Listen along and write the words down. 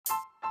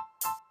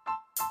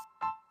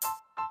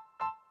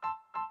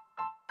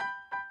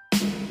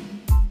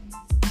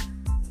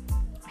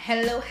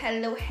Hello.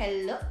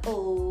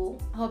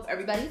 Hope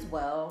everybody's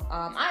well.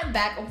 I'm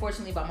back,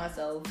 unfortunately, by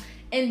myself.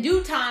 In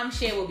due time,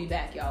 Shay will be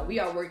back, y'all. We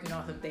are working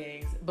on some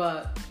things,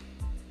 but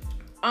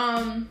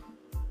I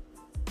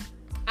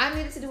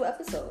needed to do an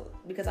episode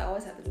because I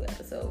always have to do an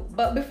episode.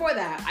 But before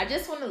that, I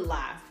just want to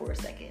laugh for a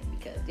second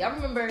because y'all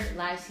remember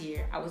last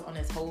year I was on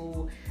this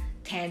whole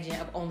tangent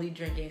of only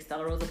drinking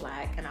Stella Rosa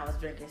Black, and I was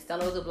drinking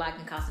Stella Rosa Black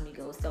and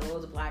Casamigos, Stella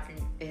Rosa Black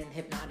and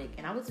Hypnotic,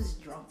 and I was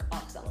just drunk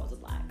off Stella Rosa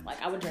Black.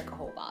 Like, I would drink a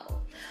whole bottle.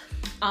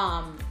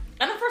 And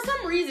for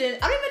some reason,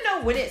 I don't even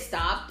know when it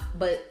stopped,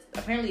 but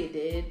apparently it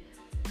did.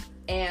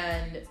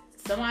 And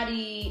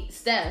somebody,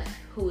 Steph,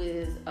 who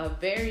is a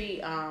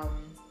very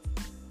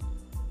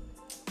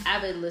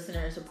avid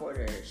listener and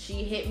supporter,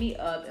 she hit me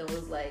up and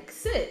was like,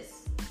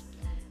 sis.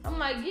 I'm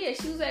like, yeah.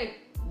 She was like,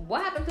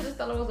 what happened to the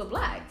Stella Rosa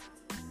Black?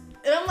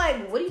 And I'm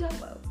like, what are you talking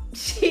about?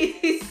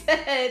 She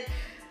said,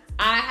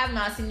 I have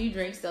not seen you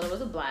drink Stella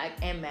Rosa Black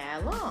and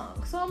mad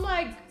long. So I'm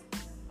like,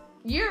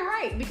 you're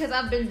right, because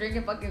I've been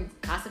drinking fucking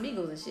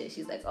Casamigos and shit.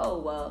 She's like, oh,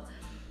 well,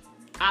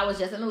 I was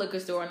just in the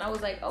liquor store, and I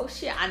was like, oh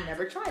shit, I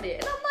never tried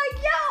it. And I'm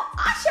like, yo,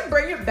 I should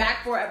bring it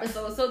back for an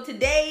episode. So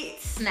today's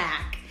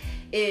snack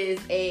is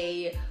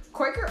a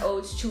Quaker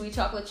Oats chewy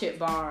chocolate chip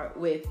bar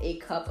with a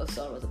cup of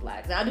Stella Rosa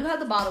Black. Now, I do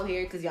have the bottle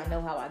here because y'all know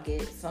how I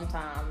get.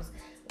 Sometimes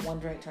one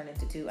drink turned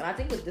into two. And I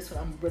think with this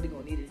one, I'm really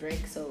going to need a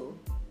drink. So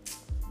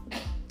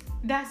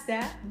that's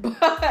that.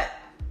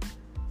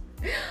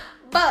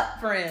 But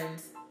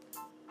friends,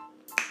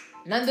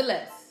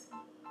 nonetheless,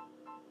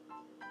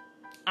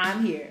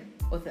 I'm here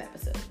with the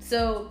episode.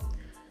 So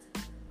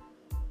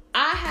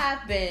I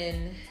have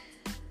been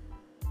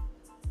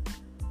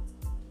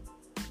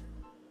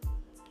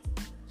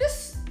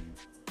just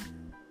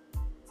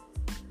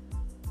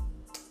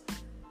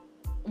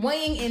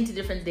weighing into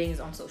different things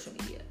on social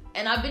media.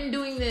 And I've been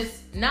doing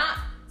this I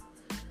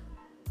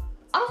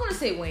don't want to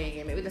say weighing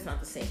in, maybe that's not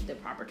the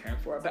proper term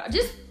for it, but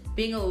just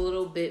being a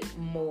little bit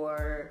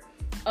more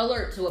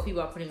alert to what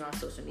people are putting on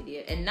social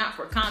media, and not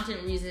for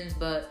content reasons,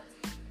 but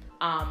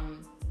I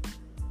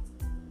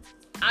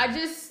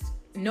just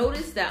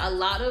noticed that a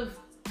lot of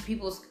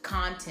people's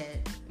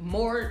content,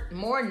 more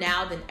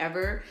now than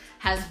ever,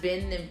 has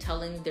been them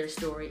telling their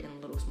story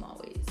in little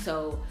small ways.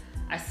 So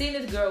I seen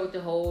this girl with the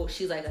whole,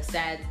 she's like a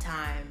sad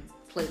time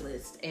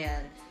playlist,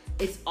 and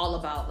it's all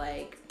about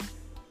like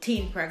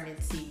teen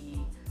pregnancy,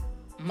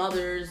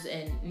 mothers,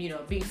 and being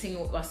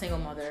a single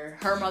mother,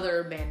 her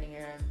mother abandoning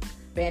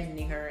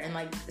her, and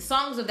like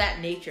songs of that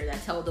nature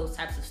that tell those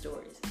types of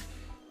stories.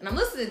 And I'm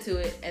listening to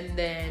it, and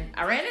then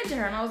I ran into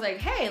her and I was like,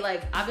 hey,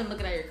 like, I've been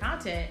looking at your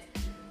content.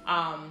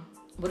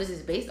 What is this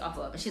based off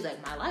of? And she's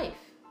like, my life.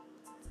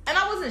 And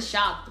I wasn't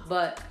shocked,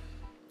 but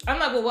I'm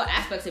like, well, what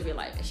aspects of your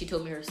life? And she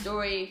told me her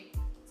story,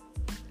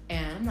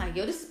 and I'm like,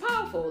 yo, this is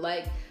powerful.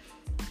 Like,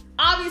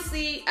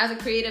 obviously, as a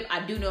creative,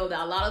 I do know that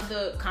a lot of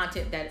the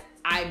content that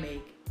I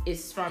make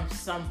is from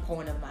some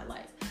point of my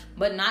life,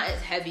 but not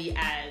as heavy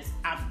as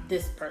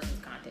this person's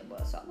content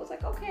was. So I was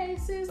like, okay,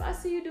 sis, I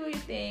see you doing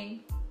your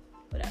thing,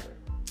 whatever.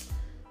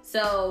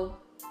 So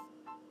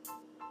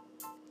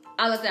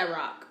I let that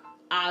rock.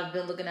 I've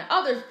been looking at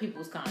other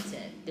people's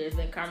content. There's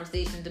been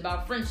conversations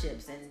about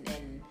friendships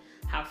and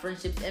how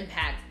friendships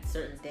impact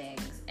certain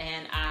things.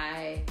 And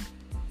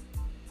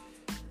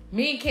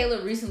me and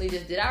Kayla recently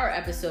just did our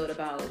episode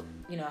about,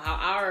 how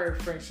our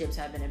friendships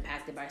have been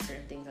impacted by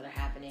certain things that are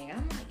happening. And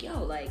I'm like,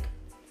 yo, like,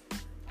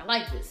 I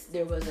like this.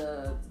 There was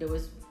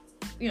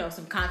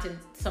some content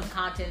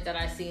that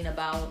I seen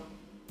about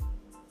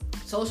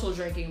social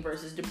drinking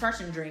versus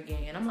depression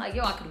drinking. And I'm like,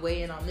 yo, I could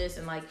weigh in on this,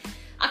 and like,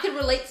 I could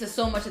relate to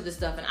so much of this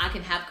stuff, and I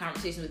can have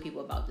conversations with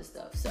people about this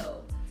stuff.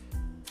 So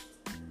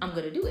I'm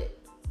going to do it.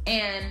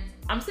 And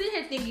I'm sitting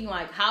here thinking,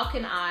 like, what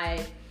can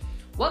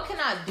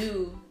I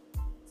do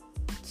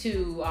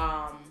to,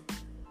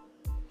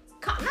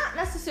 not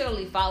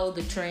necessarily follow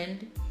the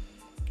trend,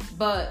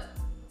 but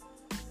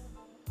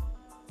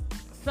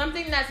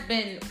something that's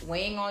been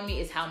weighing on me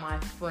is how my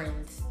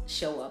friends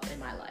show up in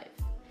my life.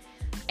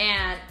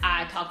 And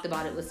I talked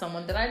about it with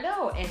someone that I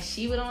know, and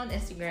she went on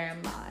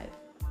Instagram Live,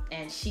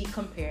 and she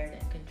compared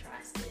and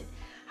contrasted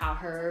how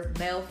her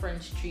male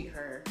friends treat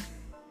her,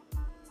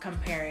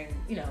 comparing,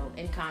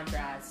 in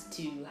contrast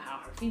to how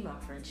her female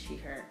friends treat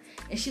her.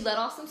 And she let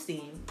off some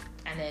steam,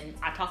 and then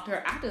I talked to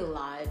her after the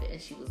live,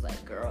 and she was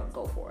like, girl,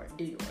 go for it,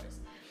 do yours.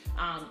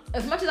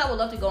 As much as I would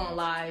love to go on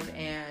live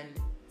and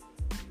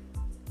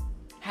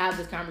have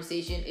this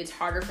conversation, it's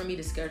harder for me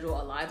to schedule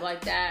a live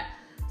like that,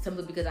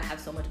 simply because I have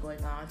so much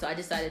going on. So I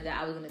decided that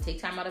I was going to take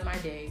time out of my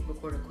day,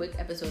 record a quick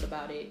episode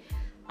about it,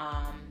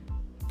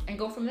 and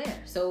go from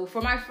there. So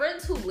for my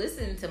friends who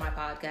listen to my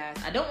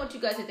podcast, I don't want you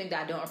guys to think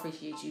that I don't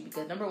appreciate you,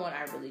 because number one,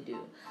 I really do.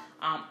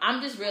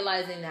 I'm just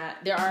realizing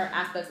that there are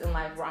aspects in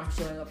life where I'm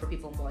showing up for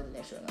people more than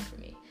they're showing up for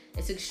me.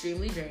 It's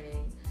extremely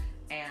draining,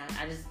 and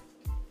it's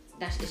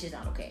just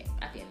not okay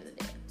at the end of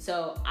the day.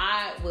 So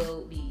I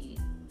will be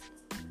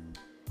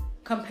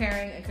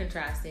comparing and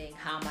contrasting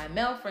how my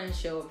male friends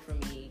show up for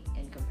me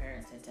in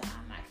comparison to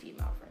how my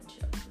female friends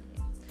show up for me.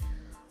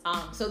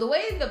 So the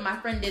way that my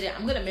friend did it,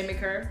 I'm gonna mimic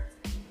her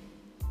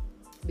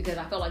because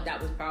I felt like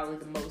that was probably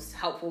the most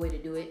helpful way to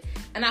do it.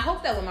 And I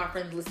hope that when my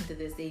friends listen to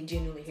this, they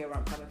genuinely hear where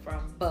I'm coming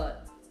from.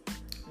 But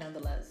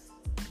nonetheless,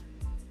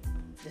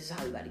 this is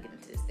how we about to get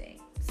into this thing.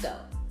 So,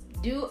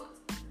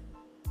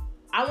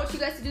 I want you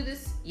guys to do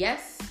this?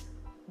 Yes.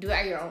 Do it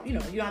at your own. You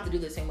don't have to do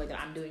it the same way that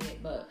I'm doing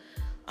it, but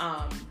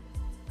I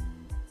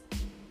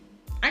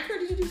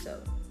encourage you to do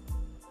so.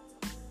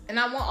 And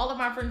I want all of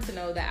my friends to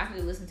know that after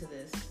they listen to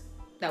this,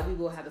 that we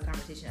will have a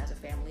conversation as a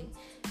family,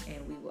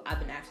 and I've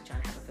been actually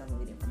trying to have a family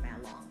meeting for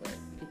mad long, but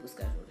people's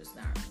schedule just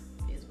not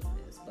is what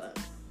it is. But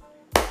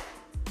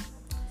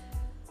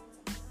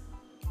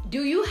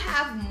do you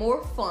have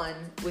more fun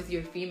with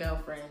your female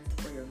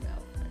friends or your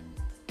male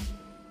friends?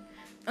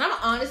 And I'm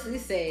honestly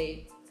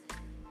say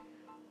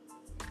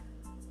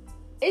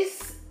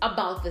it's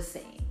about the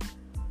same.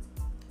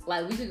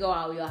 Like, we could go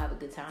out, we all have a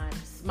good time.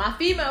 My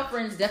female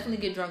friends definitely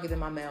get drunker than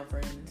my male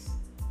friends.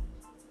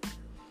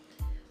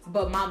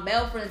 But my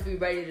male friends be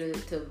ready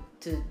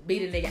to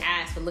beat a nigga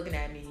ass for looking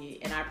at me,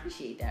 and I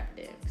appreciate that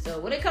for them. So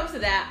when it comes to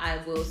that,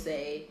 I will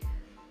say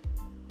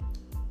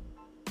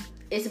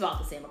it's about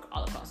the same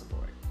all across the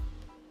board.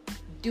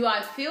 Do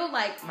I feel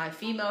like my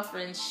female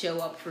friends show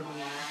up for me?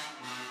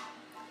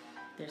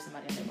 There's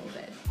somebody in the middle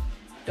bed.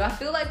 Do I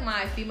feel like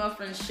my female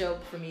friends show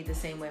up for me the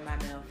same way my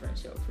male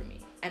friends show up for me?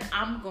 And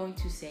I'm going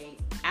to say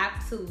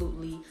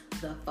absolutely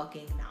the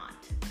fucking not.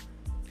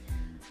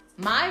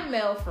 My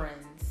male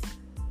friends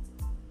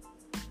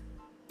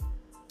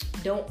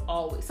don't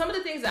always. Some of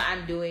the things that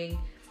I'm doing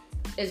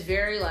is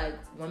very like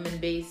women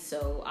based.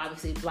 So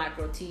obviously Black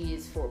Girl Tea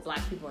is for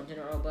Black people in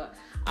general, but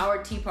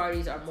our tea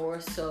parties are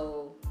more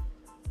so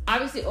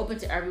obviously open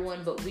to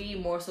everyone, but we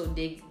more so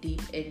dig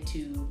deep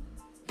into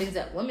things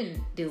that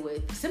women deal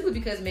with simply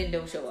because men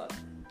don't show up.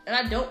 And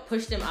I don't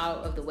push them out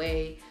of the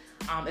way.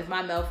 If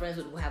my male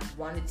friends would have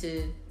wanted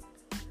to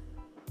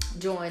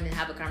join and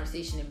have a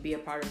conversation and be a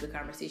part of the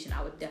conversation,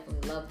 I would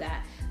definitely love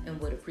that and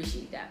would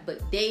appreciate that.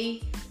 But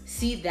they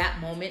see that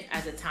moment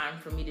as a time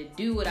for me to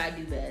do what I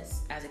do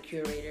best as a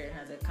curator and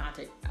as a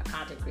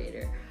content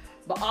creator,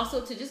 but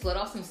also to just let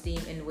off some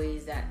steam in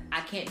ways that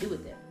I can't do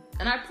with them.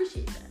 And I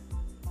appreciate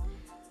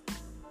that.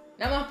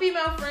 Now, my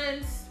female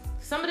friends,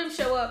 some of them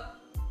show up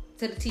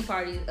to the tea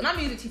parties, and I'm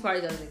using tea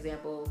parties as an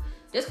example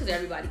just because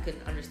everybody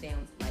couldn't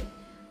understand. Like,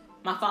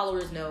 my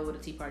followers know what a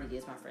tea party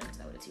is, my friends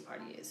know what a tea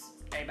party is.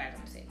 Everybody's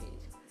on the same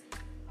page.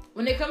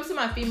 When it comes to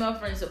my female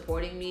friends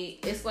supporting me,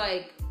 it's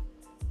like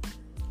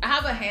I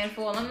have a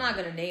handful, and I'm not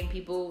gonna name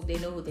people. They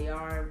know who they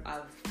are.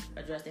 I've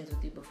addressed things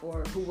with you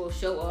before. Who will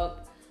show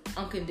up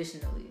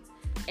unconditionally,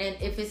 and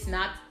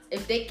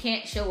if they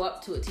can't show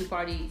up to a tea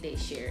party, they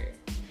share it.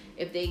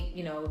 If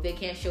they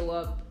can't show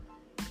up,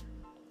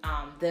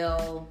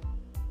 they'll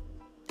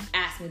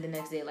ask me the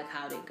next day like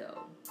how they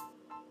go,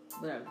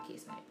 whatever the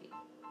case might be.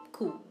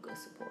 Cool, good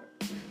support.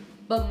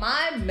 But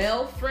my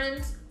male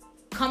friends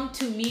come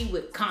to me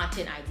with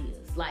content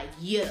ideas. Like,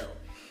 yo,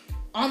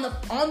 on the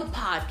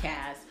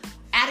podcast,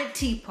 at a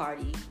tea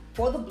party,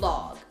 for the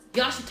blog,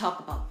 y'all should talk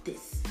about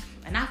this.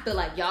 And I feel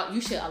like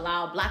you should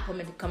allow Black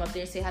women to come up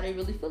there and say how they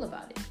really feel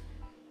about it.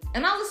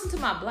 And I listen to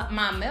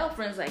my male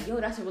friends like, yo,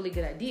 that's a really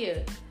good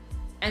idea.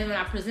 And when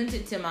I present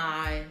it to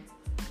my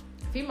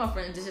female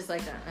friends, it's just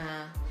like,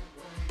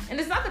 And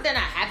it's not that they're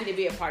not happy to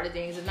be a part of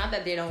things. It's not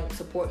that they don't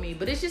support me,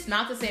 but it's just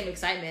not the same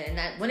excitement. And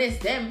that when it's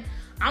them,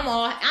 I'm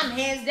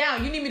hands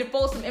down. You need me to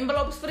fold some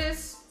envelopes for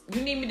this?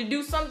 You need me to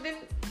do something?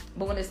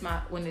 But when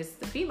it's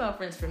the female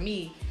friends, for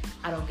me,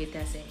 I don't get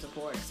that same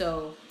support.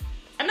 So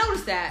I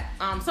noticed that.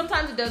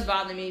 Sometimes it does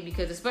bother me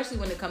because especially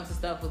when it comes to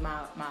stuff with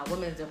my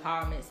women's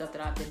empowerment stuff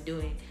that I've been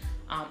doing,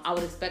 I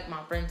would expect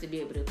my friends to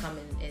be able to come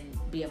in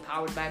and be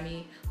empowered by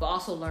me, but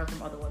also learn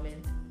from other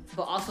women,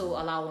 but also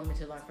allow women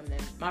to learn from them.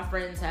 My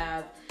friends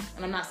have,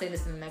 and I'm not saying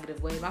this in a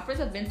negative way, my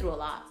friends have been through a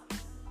lot.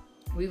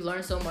 We've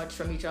learned so much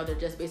from each other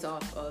just based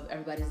off of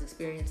everybody's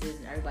experiences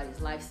and everybody's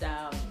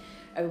lifestyle and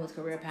everyone's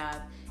career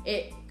path.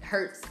 It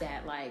hurts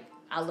that, like,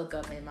 I look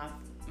up and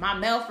my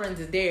male friends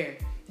is there.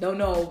 Don't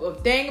know a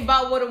thing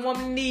about what a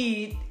woman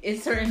needs in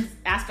certain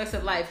aspects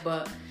of life,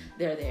 but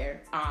they're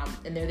there.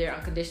 And they're there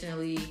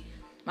unconditionally.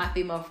 My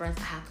female friends,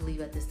 I have to leave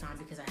at this time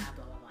because I have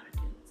blah, blah, blah to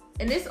do.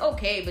 And it's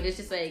okay, but it's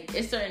just like,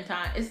 it's certain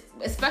time. It's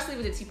especially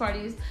with the tea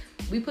parties,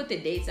 we put the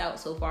dates out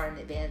so far in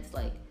advance.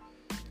 Like,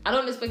 I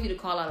don't expect you to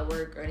call out of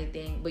work or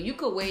anything, but you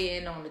could weigh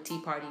in on the tea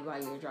party while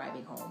you're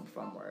driving home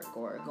from work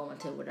or going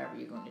to whatever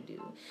you're going to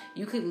do.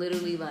 You could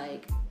literally,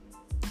 like,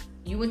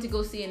 you went to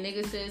go see a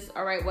nigga, sis.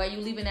 All right, while you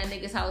leaving that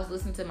nigga's house,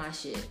 listen to my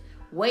shit.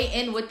 Weigh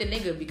in with the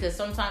nigga, because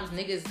sometimes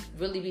niggas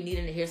really be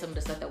needing to hear some of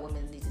the stuff that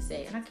women need to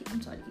say. And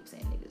I'm sorry to keep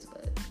saying niggas,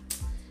 but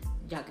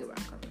y'all get where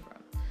I'm coming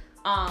from.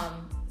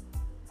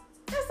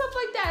 And stuff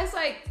like that. It's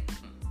like,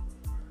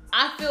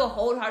 I feel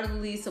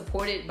wholeheartedly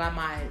supported by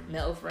my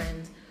male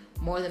friends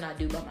more than I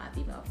do by my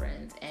female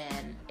friends.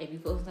 And if you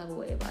feel some type of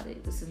way about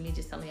it, this is me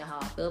just telling you how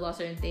I feel about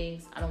certain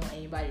things. I don't want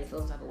anybody to feel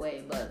some type of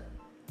way, but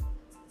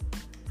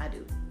I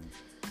do.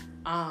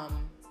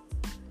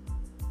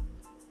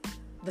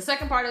 The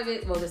second part of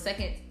it, well, the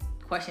second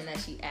question that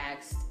she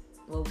asked,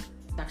 well,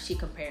 that she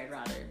compared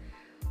rather,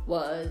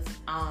 was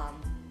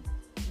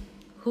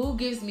who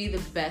gives me the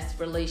best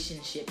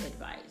relationship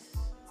advice?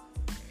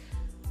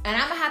 And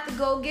I'm gonna have to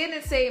go again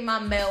and say my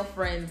male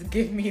friends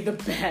give me the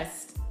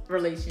best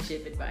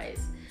relationship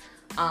advice.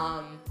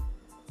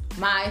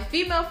 My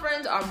female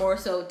friends are more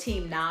so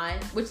team 9,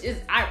 which is,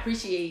 I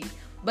appreciate,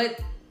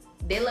 but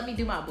they let me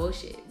do my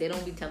bullshit. They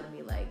don't be telling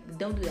me like,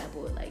 don't do that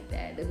boy like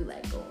that. They be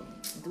like, go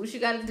do what you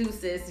gotta do,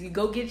 sis. You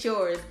go get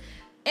yours.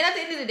 And at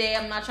the end of the day,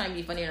 I'm not trying to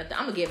be funny or nothing.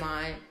 I'm gonna get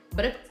mine.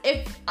 But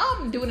if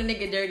I'm doing a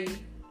nigga dirty,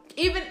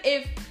 even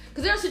if,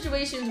 because there are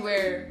situations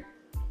where,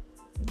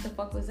 what the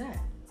fuck was that?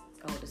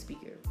 Oh, the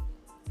speaker.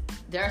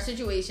 There are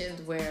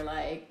situations where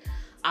like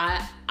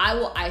I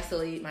will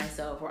isolate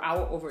myself or I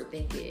will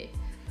overthink it,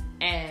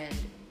 and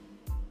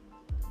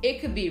it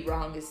could be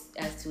wrong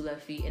as 2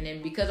 left feet. And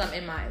then because I'm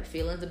in my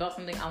feelings about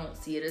something, I won't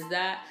see it as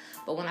that.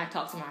 But when I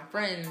talk to my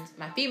friends,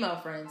 my female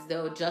friends,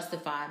 they'll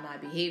justify my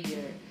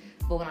behavior.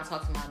 But when I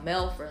talk to my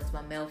male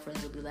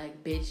friends will be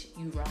like, bitch,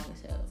 you wrong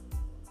as hell.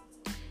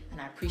 And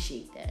I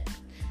appreciate that.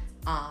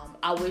 I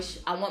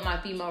want my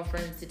female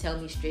friends to tell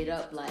me straight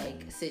up,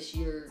 like, sis,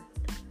 you're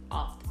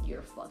off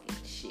your fucking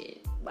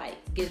shit. Like,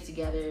 get it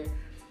together.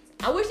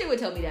 I wish they would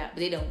tell me that,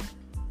 but they don't.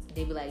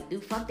 They be like,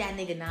 dude, fuck that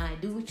nigga 9.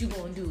 Do what you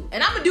gonna do.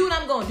 And I'm gonna do what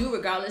I'm gonna do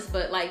regardless,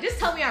 but like, just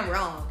tell me I'm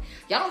wrong.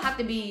 Y'all don't have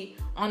to be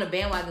on a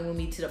bandwagon with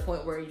me to the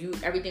point where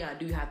everything I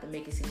do, you have to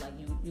make it seem like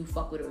you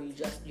fuck with it or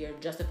you're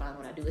justifying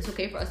what I do. It's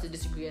okay for us to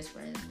disagree as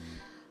friends.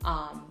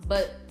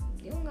 But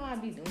you don't gotta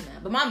be doing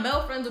that. But my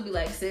male friends will be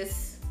like,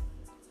 sis,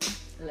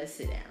 let's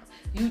sit down.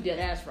 You dead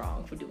ass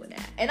wrong for doing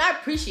that. And I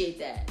appreciate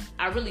that.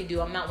 I really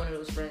do. I'm not one of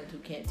those friends who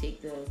can't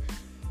take the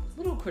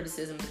little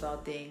criticisms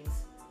about things.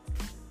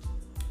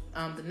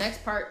 The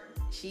next part,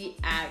 she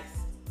asked,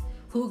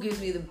 who gives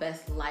me the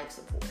best life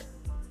support?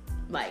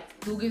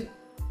 Like, who gives...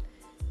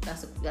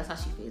 That's how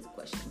she phrased the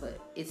question. But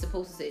it's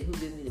supposed to say, who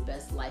gives me the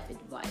best life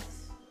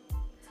advice?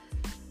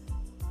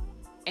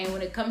 And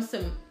when it comes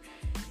to...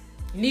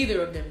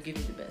 Neither of them give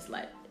me the best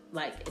life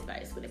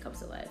advice when it comes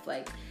to life.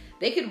 Like,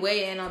 they could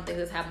weigh in on things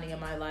that's happening in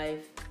my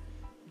life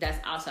that's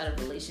outside of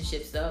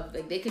relationship stuff.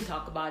 Like, they could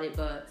talk about it,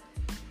 but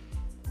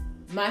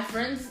my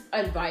friend's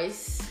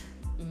advice,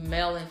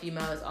 male and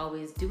female, is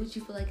always do what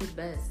you feel like is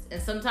best.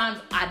 And sometimes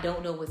I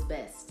don't know what's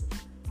best.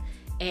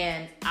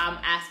 And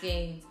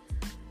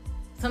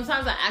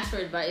sometimes I ask for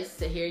advice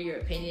to hear your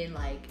opinion.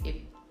 Like, if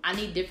I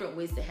need different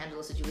ways to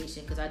handle a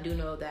situation, because I do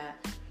know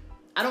that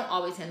I don't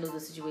always handle the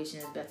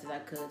situation as best as I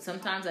could.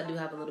 Sometimes I do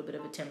have a little bit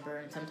of a temper,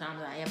 and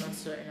sometimes I am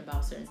uncertain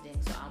about certain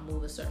things, so I'll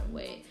move a certain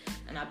way,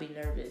 and I'll be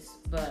nervous.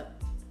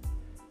 But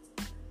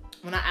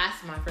when I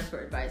ask my friends for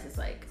advice, it's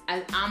like,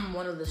 I'm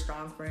one of the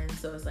strong friends,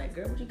 so it's like,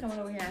 girl, what you coming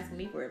over here asking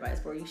me for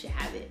advice for? You should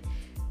have it.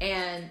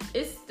 And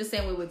it's the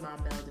same way with my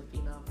male and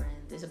female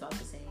friends. It's about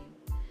the same.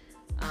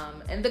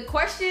 And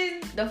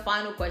the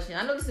final question,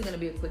 I know this is going to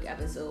be a quick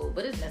episode,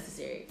 but it's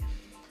necessary.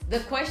 The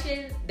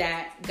question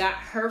that got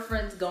her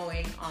friends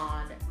going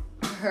on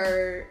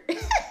her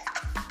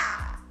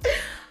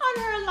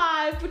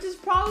live, which is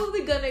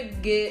probably gonna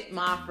get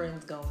my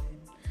friends going.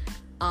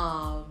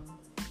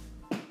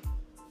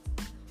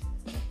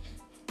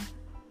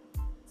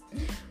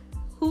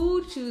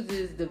 Who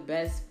chooses the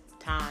best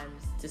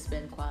times to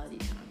spend quality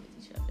time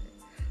with each other?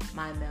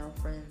 My male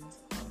friends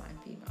or my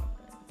female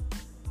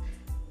friends?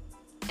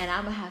 And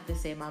I'm gonna have to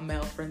say my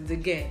male friends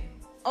again,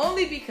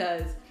 only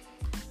because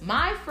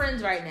my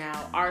friends right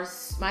now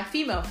my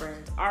female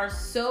friends are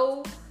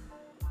so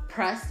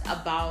pressed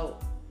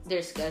about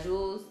their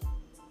schedules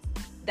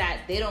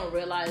that they don't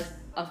realize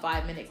a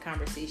 5-minute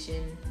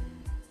conversation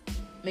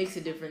makes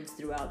a difference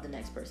throughout the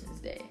next person's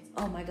day.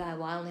 Oh my God,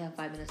 well, I only have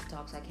 5 minutes to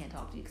talk, so I can't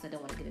talk to you because I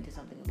don't want to get into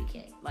something that we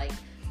can't. Like,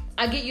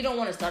 I get you don't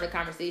want to start a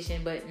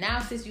conversation, but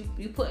now since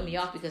you putting me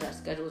off because our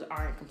schedules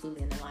aren't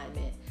completely in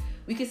alignment,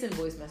 we can send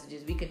voice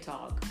messages, we can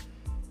talk.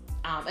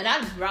 And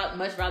I'd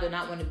much rather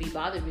not want to be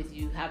bothered with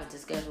you having to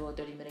schedule a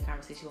 30-minute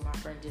conversation with my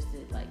friend just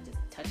to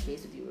touch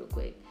base with you real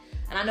quick.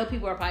 And I know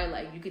people are probably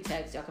like, you could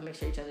text, y'all can make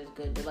sure each other's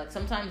good. But like,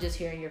 sometimes just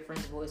hearing your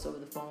friend's voice over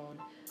the phone,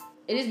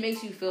 it just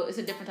makes you feel, it's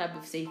a different type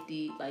of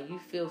safety. Like, you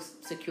feel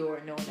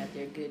secure knowing that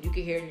they're good. You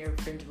can hear in your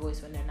friend's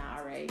voice when they're not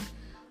alright.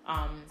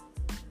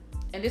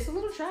 And it's a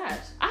little trash.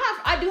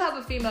 I do have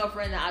a female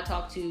friend that I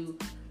talk to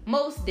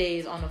most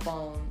days on the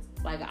phone,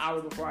 like an hour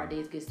before our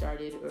dates get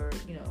started, or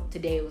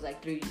today it was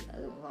like 3. I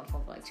was on the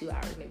phone for like 2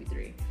 hours, maybe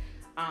 3.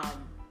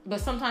 But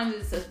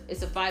sometimes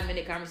it's a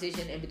 5-minute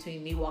conversation in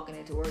between me walking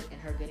into work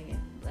and her getting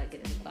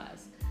into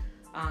class.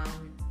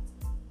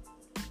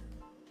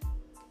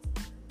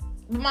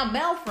 But my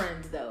male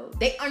friends, though,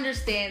 they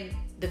understand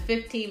the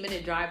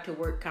 15-minute drive to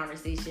work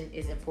conversation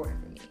is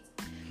important for me.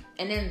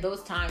 And then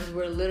those times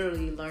we're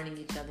literally learning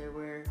each other.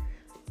 We're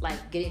like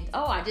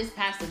I just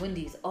passed the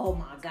Wendy's. Oh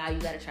my God, you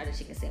gotta try the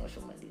chicken sandwich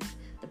from Wendy's.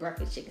 The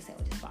breakfast chicken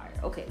sandwich is fire.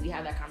 Okay, we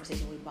have that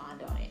conversation, we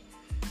bond on it.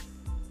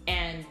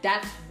 And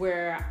that's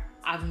where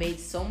I've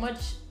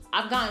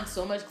gotten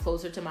so much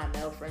closer to my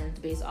male friends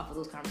based off of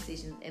those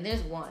conversations. And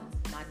there's one,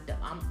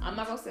 I'm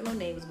not gonna say no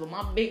names, but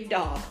my big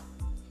dog,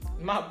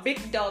 My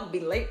big dog be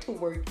late to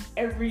work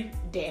every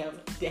damn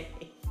day.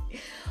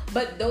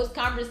 But those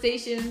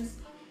conversations,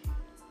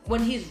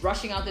 when he's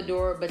rushing out the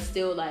door, but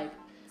still like,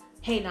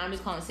 hey, now I'm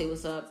just calling to say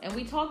what's up. And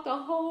we talk the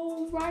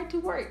whole ride to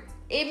work.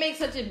 It makes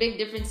such a big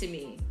difference to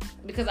me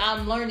because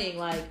I'm learning,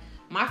 like,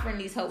 my friend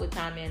needs help with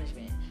time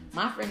management.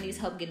 My friend needs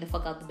help getting the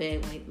fuck out the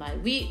bed.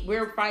 When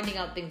we're finding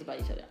out things about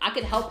each other. I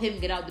could help him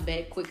get out the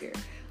bed quicker.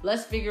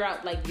 Let's figure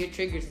out like your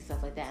triggers and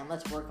stuff like that, and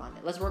let's work on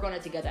it. Let's work on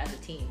it together as a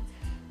team.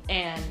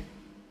 And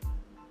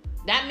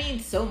that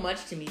means so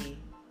much to me.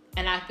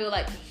 And I feel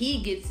like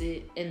he gets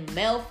it, and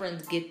male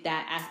friends get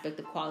that aspect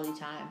of quality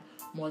time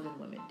more than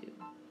women do.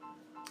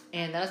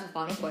 And that's the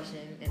final question,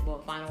 and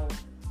final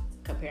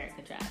compare and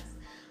contrast.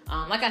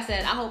 Like I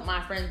said, I hope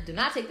my friends do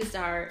not take this to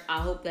heart.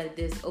 I hope that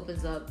this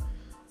opens up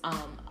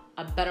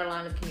a better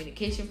line of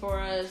communication for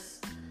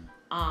us.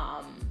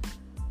 I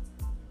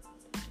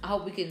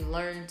hope we can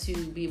learn to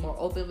be more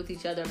open with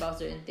each other about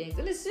certain things.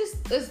 And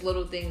it's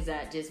little things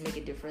that just make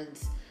a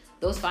difference.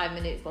 Those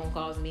 5-minute phone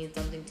calls mean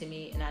something to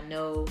me. And I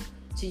know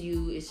to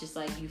you, it's just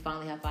like you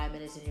finally have 5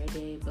 minutes in your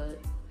day. But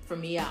for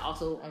me, I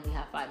also only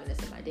have 5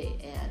 minutes in my day.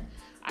 And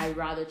I'd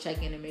rather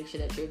check in and make sure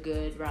that you're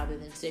good rather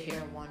than sit here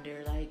and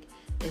wonder, like,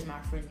 is my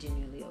friend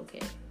genuinely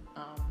okay?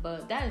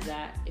 But that is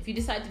that. If you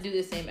decide to do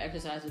the same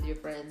exercise with your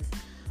friends,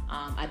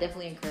 I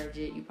definitely encourage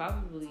it. You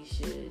probably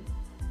should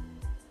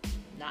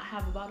not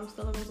have a bottle of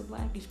Stella Rosa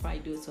Black. You should probably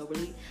do it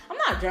soberly. I'm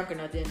not drunk or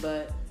nothing,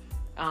 but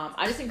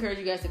I just encourage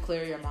you guys to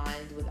clear your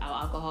minds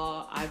without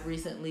alcohol. I've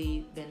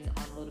recently been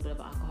on a little bit of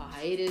an alcohol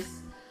hiatus.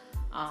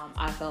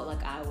 I felt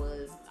like I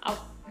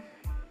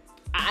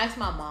asked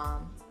my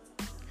mom,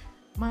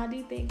 do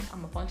you think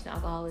I'm a functional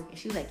alcoholic? And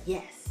she was like,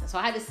 yes. So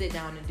I had to sit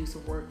down and do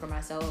some work for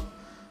myself.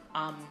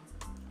 At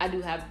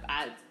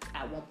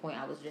one point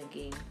I was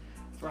drinking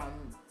from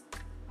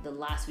the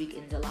last week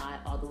in July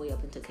all the way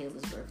up until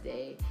Kayla's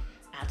birthday.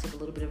 I took a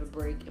little bit of a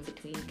break in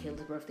between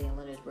Kayla's birthday and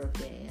Leonard's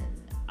birthday,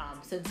 and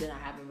since then I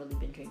haven't really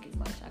been drinking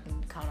much. I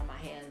can count on my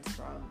hands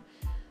from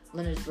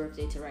Leonard's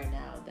birthday to right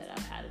now that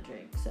I've had a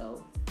drink.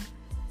 So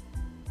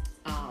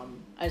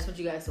I just want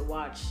you guys to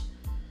watch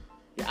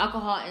your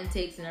alcohol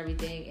intakes and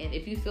everything, and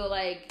if you feel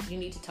like you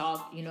need to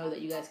talk, you know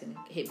that you guys can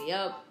hit me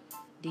up,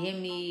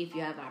 DM me if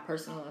you have my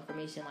personal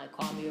information, like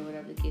call me or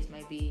whatever the case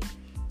might be,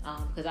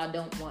 because I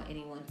don't want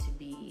anyone to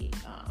be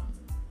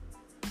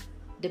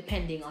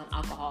depending on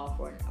alcohol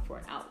for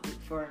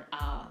an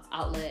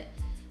outlet.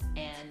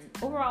 And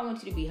overall, I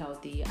want you to be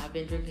healthy. I've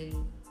been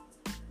drinking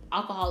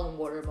alcohol and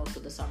water most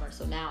of the summer,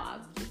 so now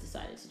I've just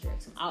decided to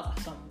drink some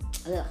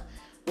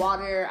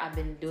water. I've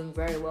been doing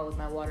very well with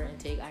my water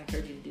intake. I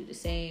encourage you to do the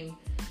same.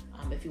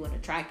 If you want to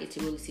track it to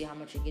really see how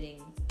much you're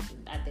getting,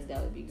 I think that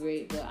would be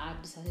great. But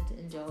I've decided to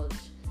indulge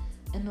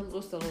in the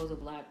little Stella Rosa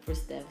Black for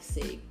Steph's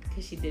sake,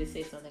 because she did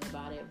say something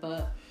about it.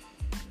 But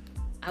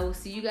I will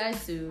see you guys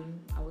soon.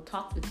 I will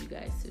talk with you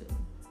guys soon.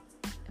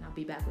 And I'll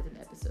be back with an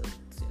episode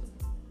soon.